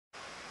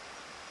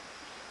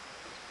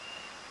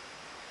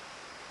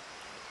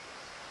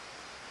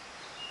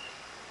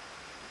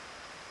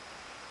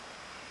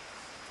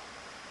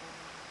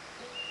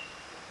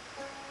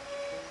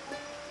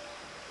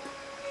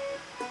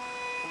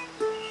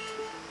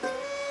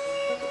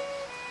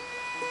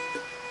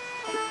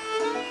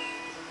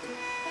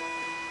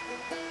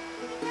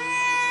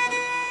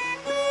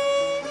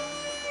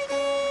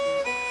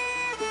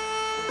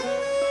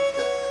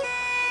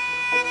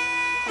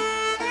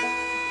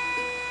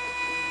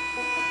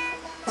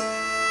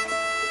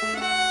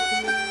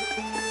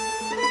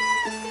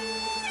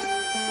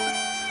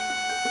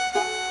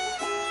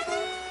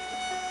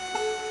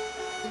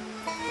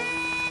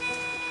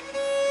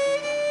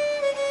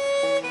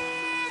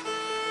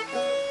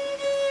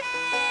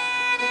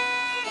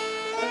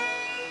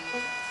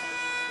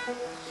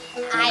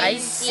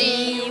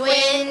Icy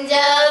wind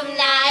of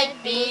night,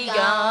 be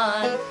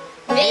gone.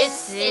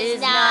 This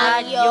is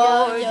not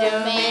your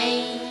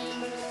domain.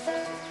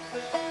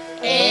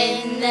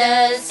 In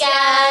the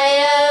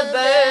sky a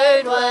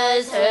bird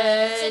was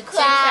heard to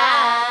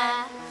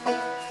cry.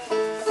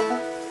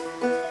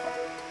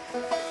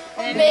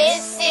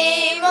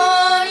 Misty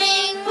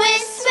morning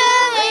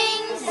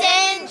whisperings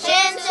and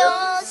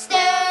gentle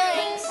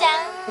stirring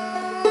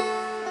sounds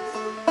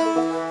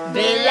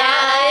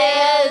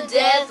belie a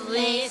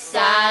deathly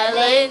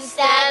silence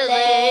that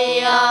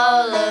lay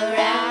all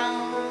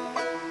around.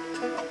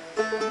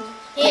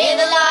 Hear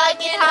the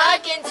lark and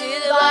hearken to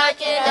the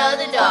barking of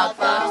the dog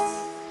fox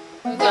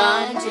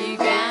gone to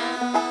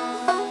ground.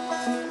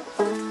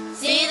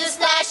 See the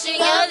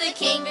splashing of the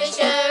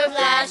kingfisher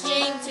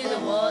flashing to the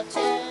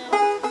water,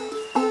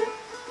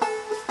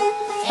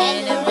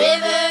 and the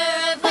river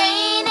of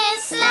rain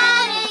is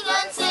sliding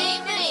unseen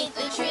beneath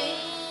the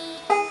tree,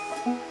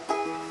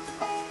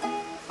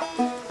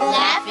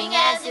 laughing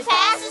as it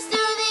passes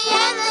through the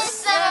endless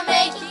summer,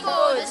 making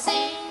for the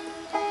sea.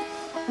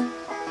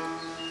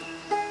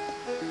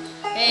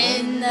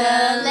 In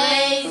the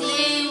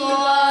lazy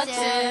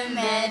water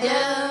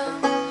meadow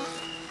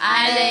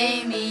I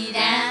lay me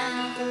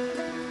down.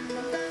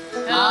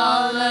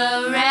 All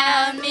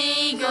around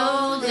me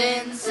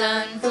golden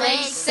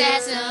sunflakes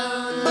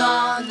settle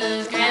on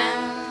the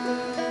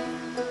ground,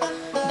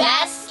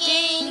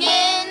 basking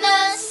in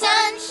the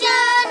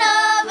sunshine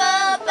of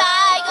a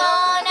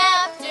bygone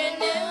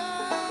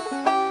afternoon,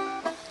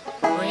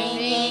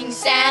 bringing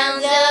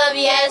sounds of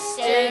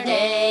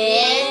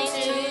yesterday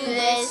into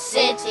this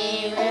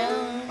city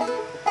room.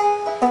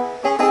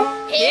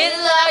 Hear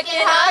the lark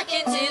and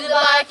hearken to the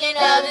barking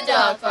of the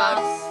dog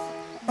fox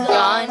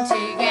gone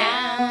to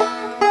ground.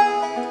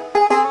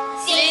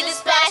 See the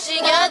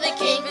splashing of the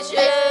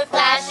kingfisher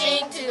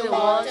flashing to the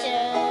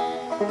water,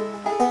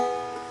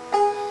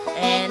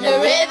 and the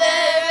river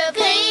of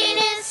green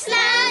is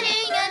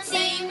sliding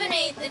unseen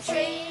beneath the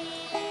tree,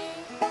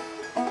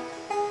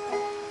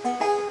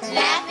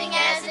 laughing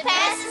as it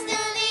passes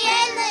through the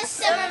endless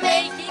summer,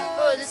 making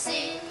for the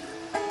sea.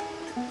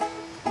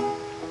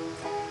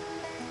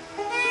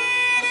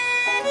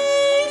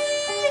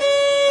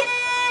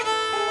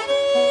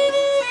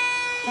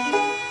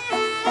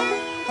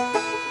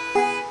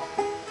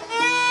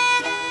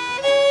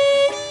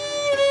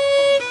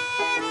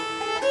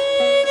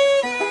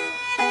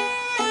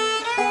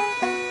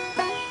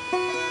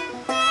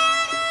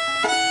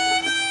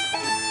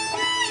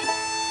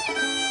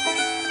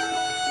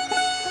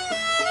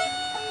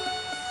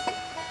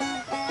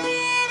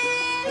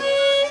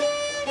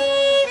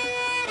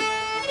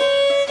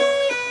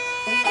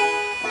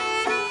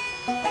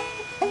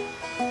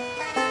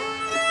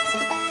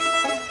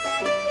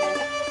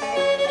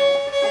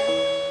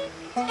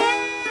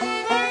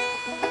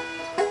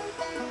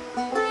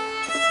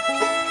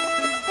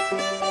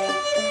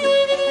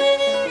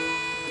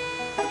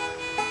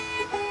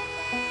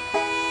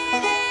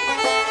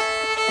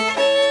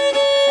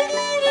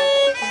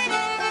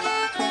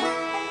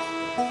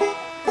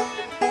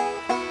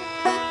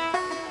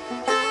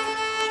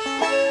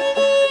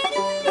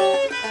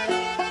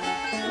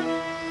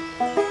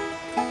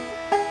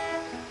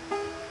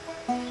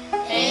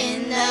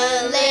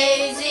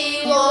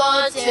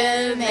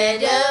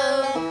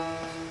 Meadow,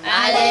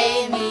 I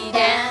lay me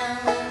down.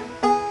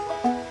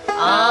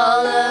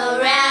 All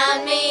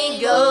around me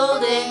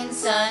golden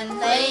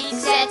sunflakes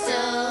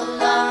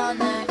settle on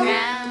the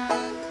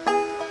ground,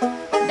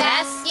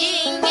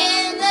 basking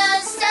in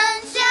the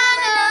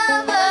sunshine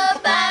of a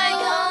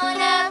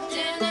bygone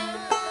afternoon,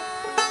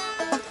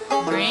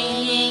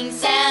 bringing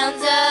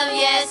sounds of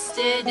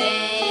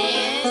yesterday